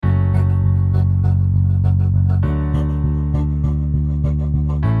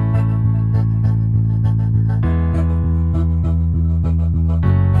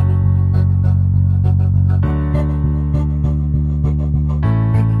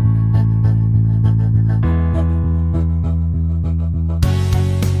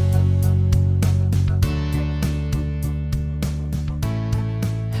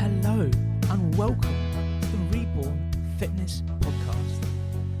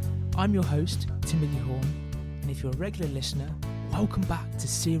I'm your host, Timothy Horn, and if you're a regular listener, welcome back to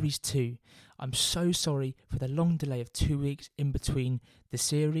Series 2. I'm so sorry for the long delay of 2 weeks in between the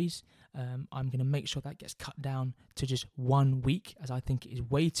series. I'm going to make sure that gets cut down to just 1 week, as I think it is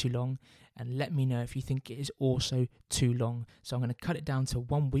way too long, and let me know if you think it is also too long. So I'm going to cut it down to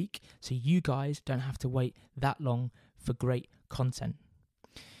 1 week so you guys don't have to wait that long for great content.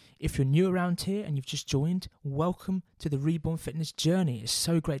 If you're new around here and you've just joined, welcome to the Reborn Fitness journey. It's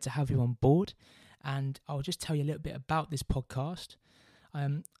so great to have you on board. And I'll just tell you a little bit about this podcast.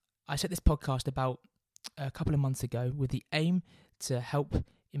 I set this podcast about a couple of months ago with the aim to help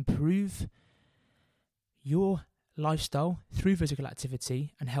improve your lifestyle through physical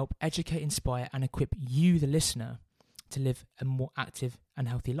activity and help educate, inspire, and equip you, the listener, to live a more active and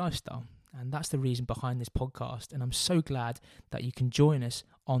healthy lifestyle. And that's the reason behind this podcast. And I'm so glad that you can join us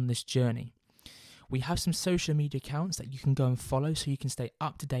on this journey. We have some social media accounts that you can go and follow so you can stay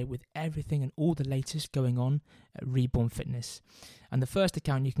up to date with everything and all the latest going on at Reborn Fitness. And the first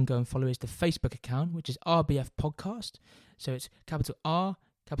account you can go and follow is the Facebook account, which is RBF Podcast. So it's capital R,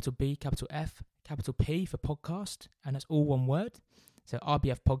 capital B, capital F, capital P for podcast, and that's all one word. So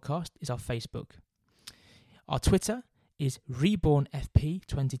RBF Podcast is our Facebook. Our Twitter is RebornFP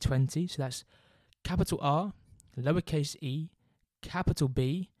 2020. So that's capital R, lowercase e, capital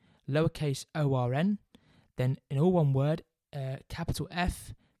B, lowercase ORN, then in all one word, capital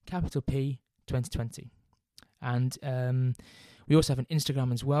F, capital P 2020. And we also have an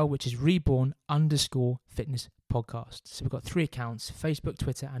Instagram as well, which is Reborn_Fitness Podcast. So we've got 3 accounts: Facebook,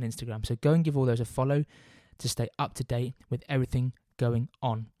 Twitter, and Instagram. So go and give all those a follow to stay up to date with everything going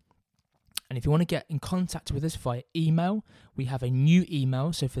on. And if you want to get in contact with us via email, we have a new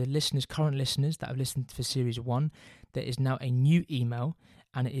email. So for the listeners, current listeners that have listened for Series 1, there is now a new email,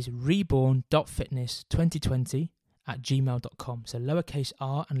 and it is reborn.fitness2020@gmail.com. So lowercase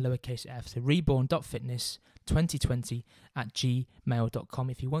r and lowercase f. So reborn.fitness2020@gmail.com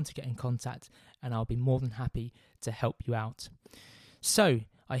if you want to get in contact, and I'll be more than happy to help you out. So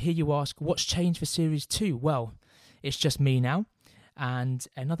I hear you ask, what's changed for Series 2? Well, it's just me now. And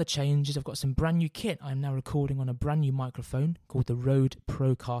another change is I've got some brand new kit. I'm now recording on a brand new microphone called the Rode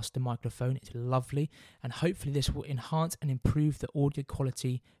Procaster microphone. It's lovely, and hopefully this will enhance and improve the audio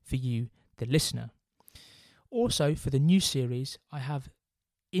quality for you, the listener. Also, for the new series, I have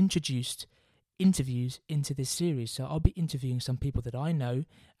introduced interviews into this series. So I'll be interviewing some people that I know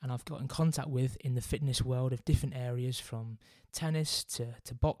and I've got in contact with in the fitness world of different areas, from tennis to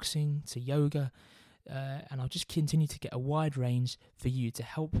boxing to yoga. And I'll just continue to get a wide range for you to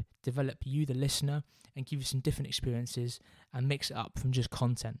help develop you, the listener, and give you some different experiences and mix it up from just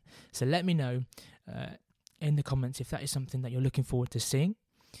content. So let me know in the comments if that is something that you're looking forward to seeing.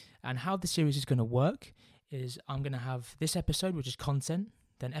 And how the series is going to work is I'm going to have this episode, which is content.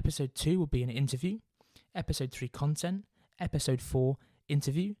 Then episode 2 will be an interview. Episode 3, content. Episode 4,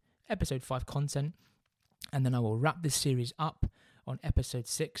 interview. Episode 5, content. And then I will wrap this series up on episode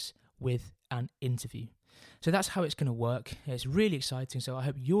 6 with an interview. So that's how it's going to work. It's really exciting, so I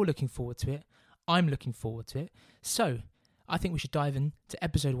hope you're looking forward to it. I'm looking forward to it. So I think we should dive into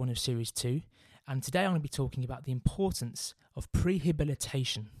episode 1 of series 2, and today I'm going to be talking about the importance of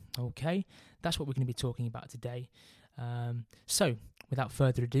prehabilitation. Okay, that's what we're going to be talking about today. So without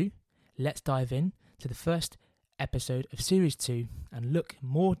further ado, let's dive in to the first episode of series 2 and look in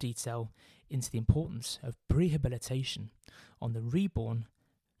more detail into the importance of prehabilitation on the Reborn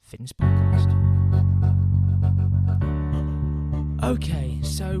Fitness Podcast. Okay,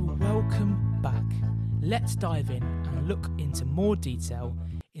 so welcome back. Let's dive in and look into more detail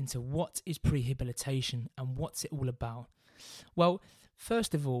into what is prehabilitation and what's it all about. Well,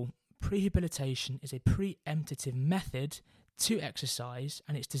 first of all, prehabilitation is a preemptive method to exercise,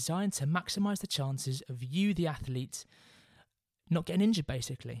 and it's designed to maximize the chances of you, the athlete, not getting injured,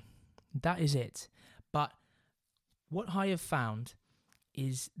 basically. That is it. But what I have found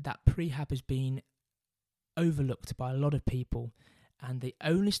is that prehab has been overlooked by a lot of people, and they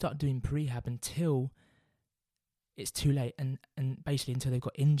only start doing prehab until it's too late, and basically until they've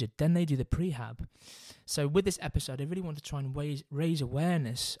got injured. Then they do the prehab. So with this episode, I really want to try and raise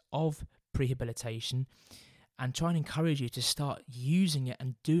awareness of prehabilitation and try and encourage you to start using it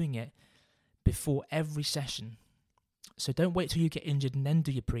and doing it before every session. So don't wait till you get injured and then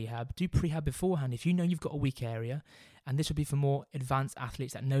do your prehab. Do prehab beforehand if you know you've got a weak area. And this will be for more advanced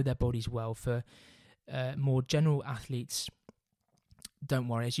athletes that know their bodies well. For more general athletes, don't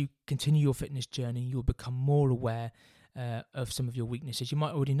worry. As you continue your fitness journey, you'll become more aware of some of your weaknesses. You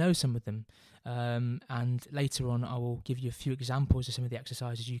might already know some of them, and later on I will give you a few examples of some of the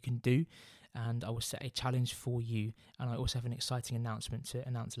exercises you can do, and I will set a challenge for you, and I also have an exciting announcement to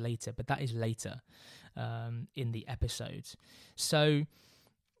announce later, but that is later in the episodes. So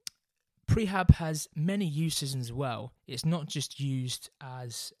prehab has many uses as well. It's not just used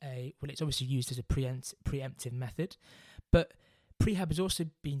as it's obviously used as a preemptive method, but prehab has also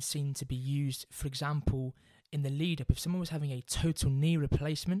been seen to be used, for example, in the lead up. If someone was having a total knee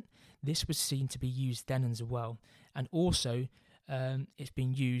replacement, this was seen to be used then as well. And also, it's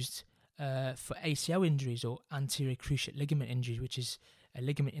been used for ACL injuries or anterior cruciate ligament injuries, which is a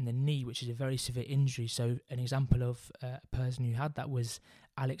ligament in the knee, which is a very severe injury. So an example of a person who had that was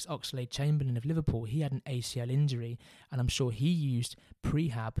Alex Oxlade-Chamberlain of Liverpool. He had an ACL injury, and I'm sure he used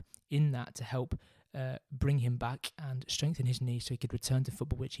prehab in that to help bring him back and strengthen his knee so he could return to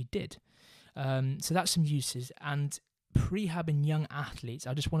football, which he did. So that's some uses. And prehab in young athletes,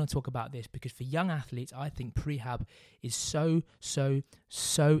 I just want to talk about this because for young athletes, I think prehab is so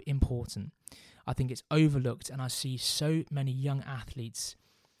important. I think it's overlooked, and I see so many young athletes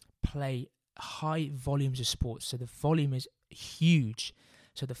play high volumes of sports. So the volume is huge.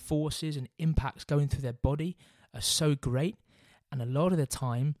 So the forces and impacts going through their body are so great. And a lot of the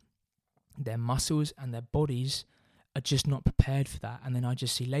time, their muscles and their bodies are just not prepared for that. And then I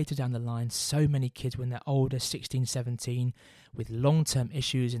just see later down the line so many kids when they're older, 16, 17, with long-term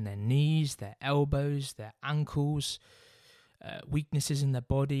issues in their knees, their elbows, their ankles, weaknesses in their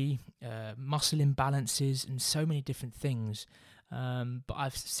body, muscle imbalances, and so many different things. But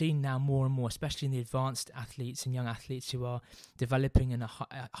I've seen now more and more, especially in the advanced athletes and young athletes who are developing in a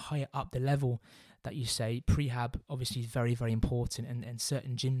higher up the level, that you say prehab obviously is very, very important, and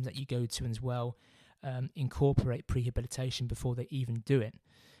certain gyms that you go to as well incorporate prehabilitation before they even do it.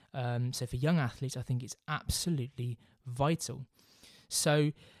 So for young athletes, I think it's absolutely vital.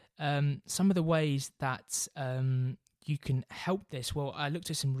 So some of the ways that you can help this, well, I looked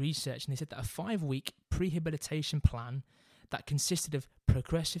at some research and they said that a 5-week prehabilitation plan that consisted of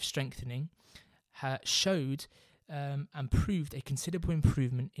progressive strengthening showed and proved a considerable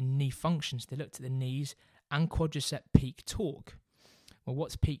improvement in knee functions. They looked at the knees and quadricep peak torque. Well,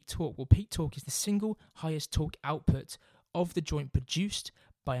 what's peak torque? Well, peak torque is the single highest torque output of the joint produced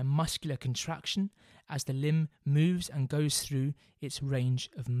by a muscular contraction as the limb moves and goes through its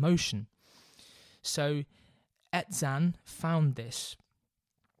range of motion. So Etzan found this,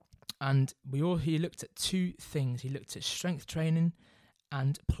 and he looked at two things. He looked at strength training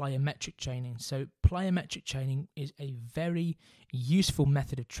and plyometric training. So plyometric training is a very useful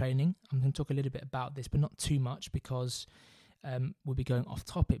method of training. I'm going to talk a little bit about this, but not too much because we'll be going off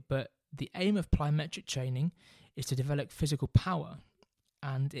topic. But the aim of plyometric training is to develop physical power,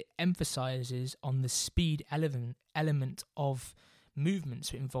 and it emphasizes on the speed element of movement.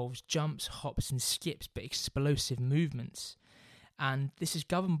 So it involves jumps, hops and skips, but explosive movements. And this is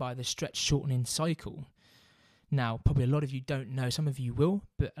governed by the stretch shortening cycle. Now, probably a lot of you don't know, some of you will,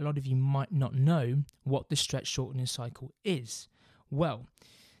 but a lot of you might not know what the stretch shortening cycle is. Well,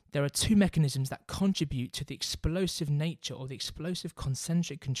 there are two mechanisms that contribute to the explosive nature or the explosive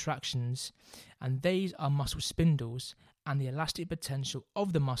concentric contractions, and these are muscle spindles and the elastic potential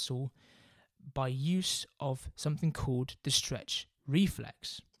of the muscle by use of something called the stretch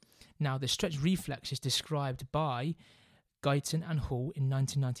reflex. Now, the stretch reflex is described by Guyton and Hall in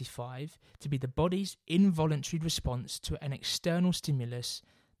 1995 to be the body's involuntary response to an external stimulus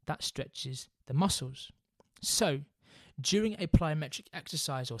that stretches the muscles. So, during a plyometric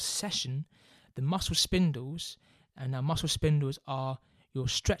exercise or session, the muscle spindles, and now muscle spindles are your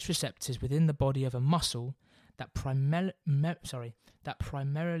stretch receptors within the body of a muscle that primarily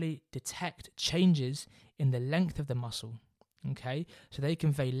detect changes in the length of the muscle. Okay, so they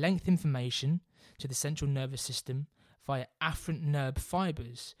convey length information to the central nervous system via afferent nerve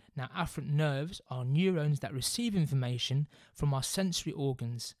fibers. Now, afferent nerves are neurons that receive information from our sensory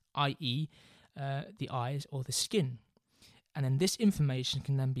organs, i.e., the eyes or the skin. And then this information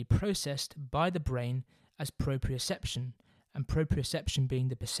can then be processed by the brain as proprioception, and proprioception being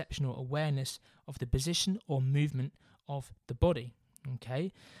the perception or awareness of the position or movement of the body.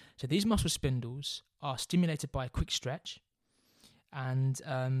 Okay, so these muscle spindles are stimulated by a quick stretch, and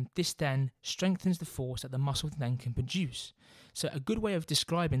this then strengthens the force that the muscle then can produce. So a good way of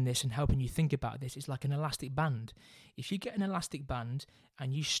describing this and helping you think about this is like an elastic band. If you get an elastic band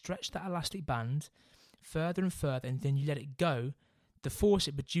and you stretch that elastic band further and further and then you let it go, the force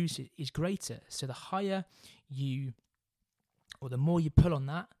it produces is greater. So the higher you, or the more you pull on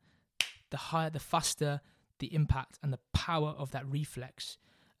that, the faster the impact and the power of that reflex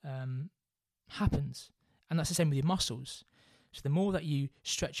happens. And that's the same with your muscles. So the more that you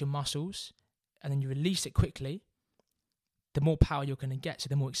stretch your muscles and then you release it quickly, the more power you're going to get, so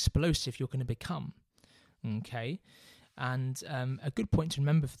the more explosive you're going to become. Okay? And a good point to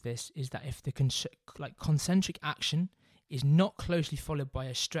remember for this is that if the concentric action is not closely followed by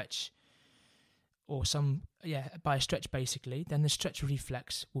a stretch, or by a stretch basically, then the stretch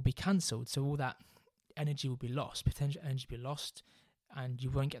reflex will be cancelled. So all that energy will be lost, potential energy will be lost, and you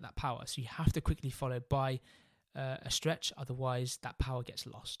won't get that power. So you have to quickly follow by a stretch, otherwise that power gets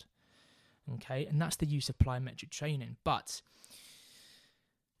lost. Okay, and that's the use of plyometric training. But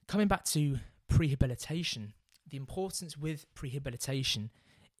coming back to prehabilitation, the importance with prehabilitation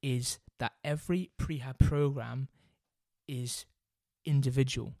is that every prehab program is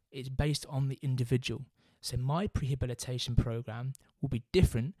individual. It's based on the individual. So my prehabilitation program will be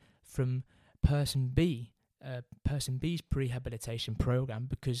different from person B's prehabilitation program,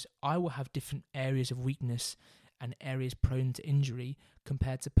 because I will have different areas of weakness and areas prone to injury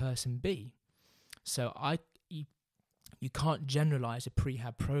compared to person B. So you can't generalize a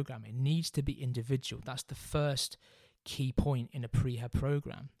prehab program. It needs to be individual. That's the first key point in a prehab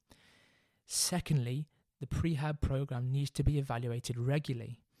program. Secondly, the prehab program needs to be evaluated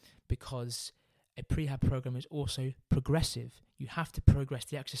regularly, because a prehab program is also progressive. You have to progress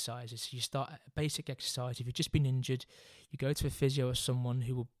the exercises. So you start at a basic exercise. If you've just been injured, you go to a physio or someone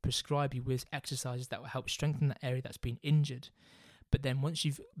who will prescribe you with exercises that will help strengthen that area that's been injured. But then once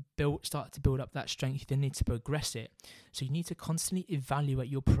you've started to build up that strength, you then need to progress it. So you need to constantly evaluate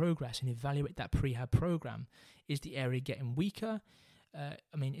your progress and evaluate that prehab program. Is the area getting weaker?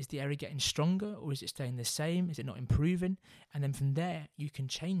 Is the area getting stronger, or is it staying the same? Is it not improving? And then from there, you can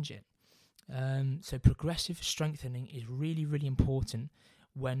change it. So progressive strengthening is really, really important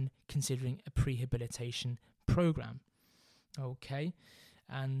when considering a prehabilitation program. Okay,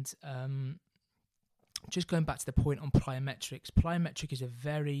 and just going back to the point on plyometrics, plyometric is a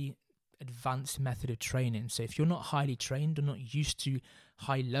very advanced method of training. So if you're not highly trained or not used to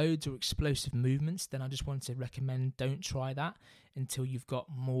high loads or explosive movements, then I just want to recommend don't try that until you've got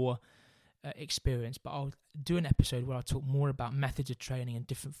more experience. But I'll do an episode where I'll talk more about methods of training and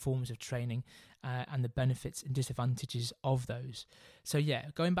different forms of training and the benefits and disadvantages of those. So yeah,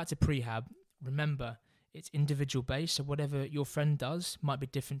 going back to prehab, remember it's individual based. So whatever your friend does might be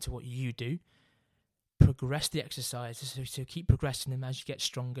different to what you do. Progress the exercises, so keep progressing them as you get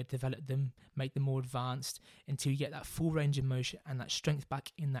stronger, develop them, make them more advanced until you get that full range of motion and that strength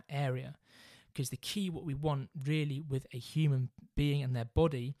back in that area. Because the key, what we want really with a human being and their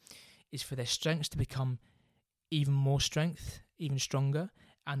body, is for their strengths to become even more strength, even stronger,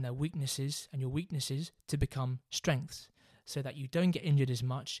 and their weaknesses and your weaknesses to become strengths, so that you don't get injured as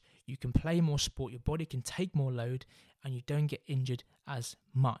much, you can play more sport, your body can take more load, and you don't get injured as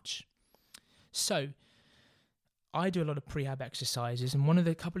much. So I do a lot of prehab exercises, and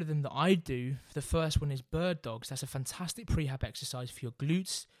a couple of them that I do, the first one is bird dogs. That's a fantastic prehab exercise for your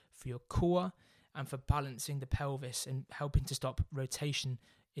glutes, for your core, and for balancing the pelvis and helping to stop rotation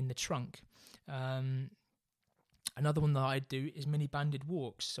in the trunk. Another one that I do is mini banded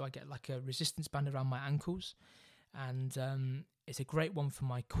walks. So I get like a resistance band around my ankles, and it's a great one for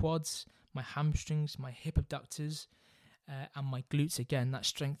my quads, my hamstrings, my hip abductors, and my glutes. Again, that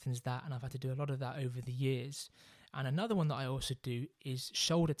strengthens that, and I've had to do a lot of that over the years. And another one that I also do is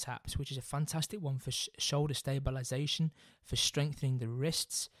shoulder taps, which is a fantastic one for shoulder stabilization, for strengthening the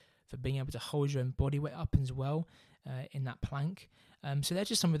wrists, for being able to hold your own body weight up as well in that plank. So they're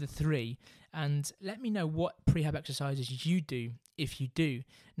just some of the three. And let me know what prehab exercises you do, if you do.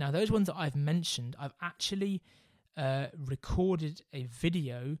 Now, those ones that I've mentioned, I've actually recorded a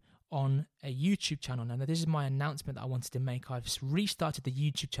video on a YouTube channel. Now, this is my announcement that I wanted to make. I've restarted the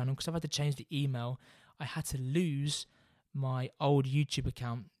YouTube channel because I've had to change the email. I had to lose my old YouTube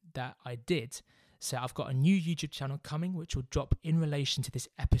account that I did. So I've got a new YouTube channel coming, which will drop in relation to this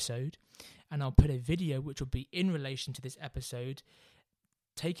episode. And I'll put a video which will be in relation to this episode,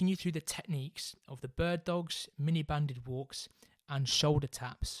 taking you through the techniques of the bird dogs, mini banded walks, and shoulder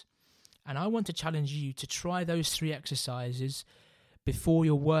taps. And I want to challenge you to try those 3 exercises before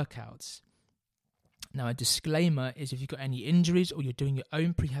your workouts. Now, a disclaimer is if you've got any injuries or you're doing your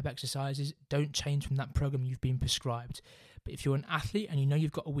own prehab exercises, don't change from that program you've been prescribed. But if you're an athlete and you know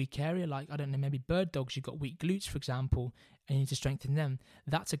you've got a weak area, like, I don't know, maybe bird dogs, you've got weak glutes, for example, and you need to strengthen them,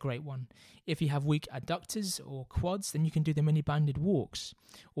 that's a great one. If you have weak adductors or quads, then you can do the mini banded walks.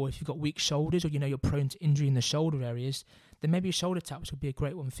 Or if you've got weak shoulders, or you know you're prone to injury in the shoulder areas, then maybe shoulder taps would be a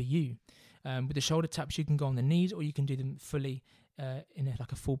great one for you. With the shoulder taps, you can go on the knees, or you can do them fully in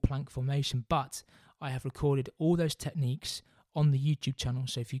a full plank formation. But I have recorded all those techniques on the YouTube channel.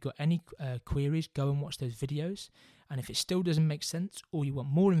 So if you've got any queries, go and watch those videos. And if it still doesn't make sense or you want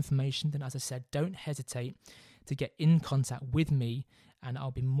more information, then as I said, don't hesitate to get in contact with me, and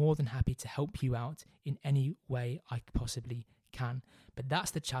I'll be more than happy to help you out in any way I possibly can. But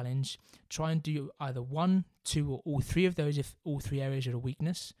that's the challenge. Try and do either 1, 2, or all 3 of those if all 3 areas are a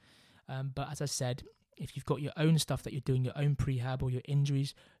weakness. But as I said, if you've got your own stuff that you're doing, your own prehab or your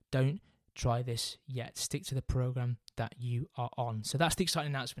injuries, don't try this yet. Stick to the program that you are on. So that's the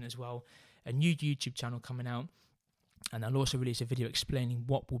exciting announcement as well. A new YouTube channel coming out. And I'll also release a video explaining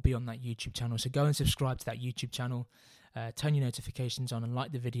what will be on that YouTube channel. So go and subscribe to that YouTube channel, turn your notifications on and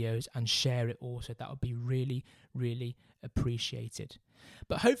like the videos and share it also. That would be really, really appreciated.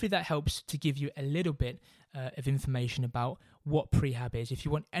 But hopefully that helps to give you a little bit of information about what prehab is. If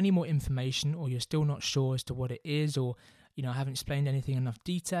you want any more information or you're still not sure as to what it is, or I haven't explained anything in enough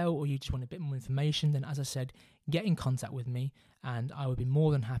detail, or you just want a bit more information, then as I said, get in contact with me and I would be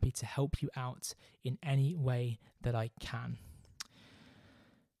more than happy to help you out in any way that I can.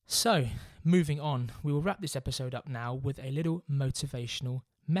 So, moving on, we will wrap this episode up now with a little motivational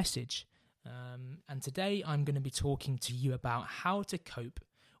message. And today I'm going to be talking to you about how to cope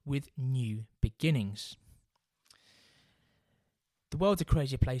with new beginnings. The world's a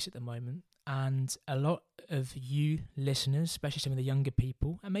crazy place at the moment, and a lot of you listeners, especially some of the younger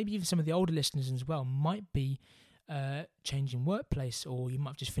people, and maybe even some of the older listeners as well, might be changing workplace, or you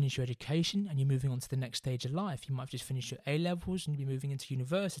might have just finished your education and you're moving on to the next stage of life. You might have just finished your A-levels and you'll be moving into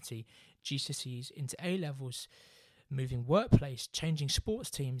university, GCSEs into A-levels, moving workplace, changing sports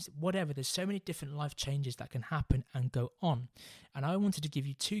teams, whatever. There's so many different life changes that can happen and go on. And I wanted to give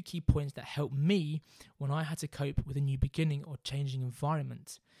you 2 key points that helped me when I had to cope with a new beginning or changing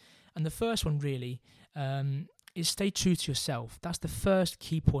environment. And the first one really is stay true to yourself. That's the first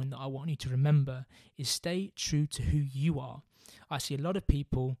key point that I want you to remember, is stay true to who you are. I see a lot of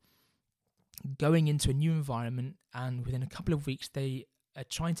people going into a new environment and within a couple of weeks they are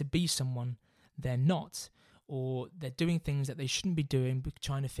trying to be someone they're not, or they're doing things that they shouldn't be doing but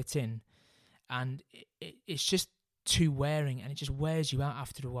trying to fit in. And it's just too wearing, and it just wears you out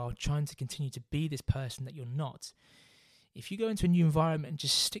after a while trying to continue to be this person that you're not. If you go into a new environment and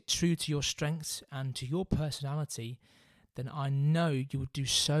just stick true to your strengths and to your personality, then I know you will do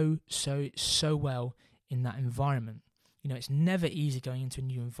so well in that environment. It's never easy going into a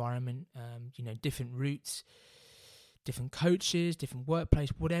new environment, different routes, different coaches, different workplace,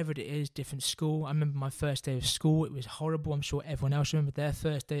 whatever it is, different school. I remember my first day of school. It was horrible. I'm sure everyone else remembered their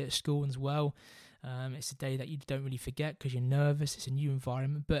first day at school as well. It's a day that you don't really forget because you're nervous. It's a new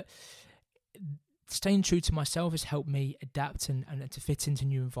environment. But staying true to myself has helped me adapt and to fit into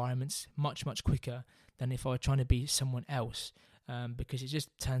new environments much, much quicker than if I were trying to be someone else, because it just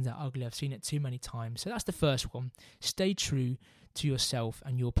turns out ugly. I've seen it too many times. So that's the first one. Stay true to yourself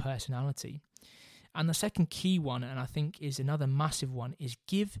and your personality. And the second key one, and I think is another massive one, is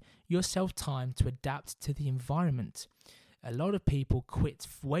give yourself time to adapt to the environment. A lot of people quit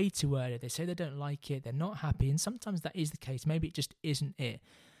way too early. They say they don't like it, they're not happy, and sometimes that is the case. Maybe it just isn't it.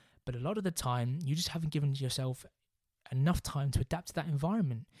 But a lot of the time, you just haven't given yourself enough time to adapt to that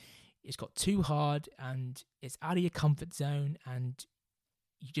environment. It's got too hard and it's out of your comfort zone and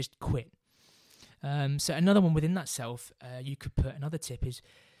you just quit. So another one within that self, you could put another tip is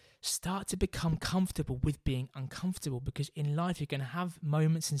start to become comfortable with being uncomfortable, because in life you're going to have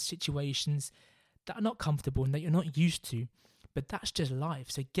moments and situations that are not comfortable and that you're not used to, but that's just life.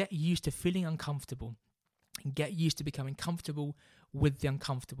 So get used to feeling uncomfortable and get used to becoming comfortable with the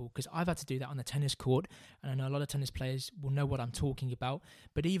uncomfortable, because I've had to do that on the tennis court, and I know a lot of tennis players will know what I'm talking about.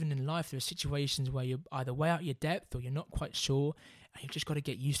 But even in life, there are situations where you're either way out your depth or you're not quite sure, and you've just got to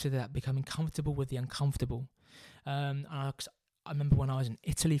get used to that, becoming comfortable with the uncomfortable. And I remember when I was in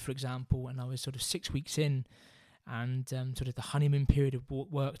Italy, for example, and I was sort of 6 weeks in, and sort of the honeymoon period had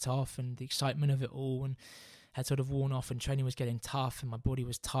worked off, and the excitement of it all and had sort of worn off, and training was getting tough, and my body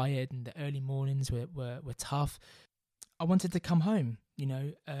was tired, and the early mornings were tough. I wanted to come home.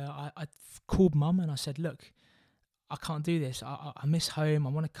 I called Mum and I said, look, I can't do this. I miss home. I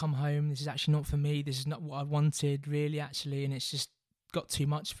want to come home. This is actually not for me. This is not what I wanted, really, actually, and it's just got too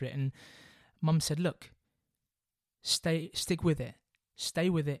much for it. And Mum said, look, stick with it. Stay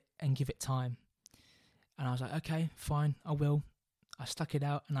with it and give it time. And I was like, okay, fine, I will. I stuck it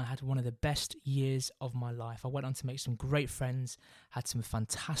out and I had one of the best years of my life. I went on to make some great friends, had some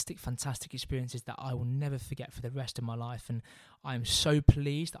fantastic experiences that I will never forget for the rest of my life. And I'm so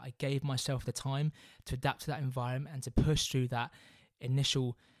pleased that I gave myself the time to adapt to that environment and to push through that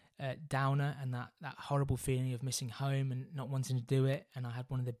initial downer and that horrible feeling of missing home and not wanting to do it, and I had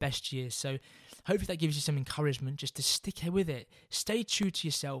one of the best years. So hopefully that gives you some encouragement just to stick with it, stay true to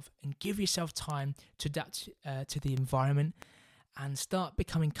yourself, and give yourself time to adapt to the environment and start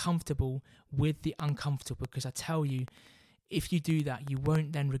becoming comfortable with the uncomfortable. Because I tell you, if you do that, you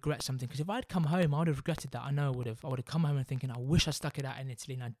won't then regret something. Because if I'd come home, I would have regretted that. I know I would have. I would have come home and thinking, I wish I stuck it out in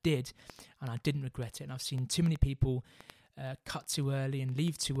Italy, and I did, and I didn't regret it. And I've seen too many people cut too early and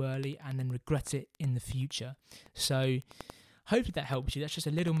leave too early and then regret it in the future. So hopefully that helps you. That's just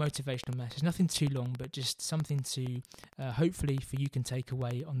a little motivational message, nothing too long, but just something to hopefully for you can take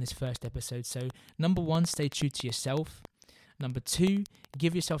away on this first episode. So number 1, stay true to yourself. Number 2,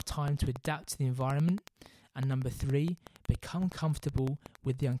 give yourself time to adapt to the environment. And number 3, become comfortable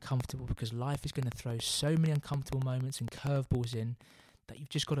with the uncomfortable, because life is going to throw so many uncomfortable moments and curveballs in that you've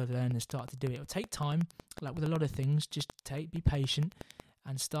just got to learn and start to do it. It'll take time, like with a lot of things. Just be patient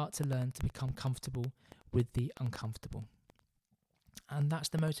and start to learn to become comfortable with the uncomfortable. And that's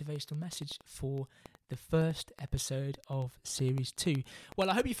the motivational message for the first episode of Series 2. Well,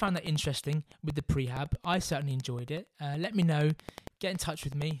 I hope you found that interesting with the prehab. I certainly enjoyed it. Let me know. Get in touch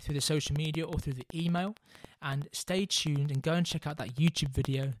with me through the social media or through the email. And stay tuned and go and check out that YouTube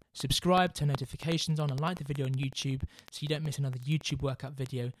video. Subscribe, turn notifications on, and like the video on YouTube so you don't miss another YouTube workout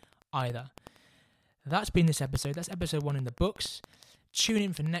video either. That's been this episode. That's episode 1 in the books. Tune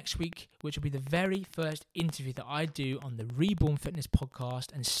in for next week, which will be the very first interview that I do on the Reborn Fitness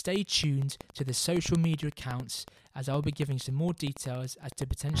podcast, and stay tuned to the social media accounts as I'll be giving some more details as to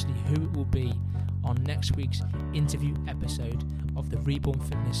potentially who it will be on next week's interview episode of the Reborn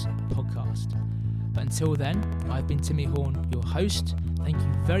Fitness podcast. But until then, I've been Timmy Horn, your host. Thank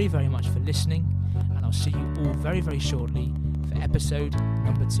you very, very much for listening, and I'll see you all very, very shortly for episode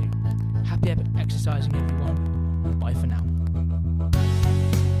number 2. Happy exercising, everyone. Bye for now.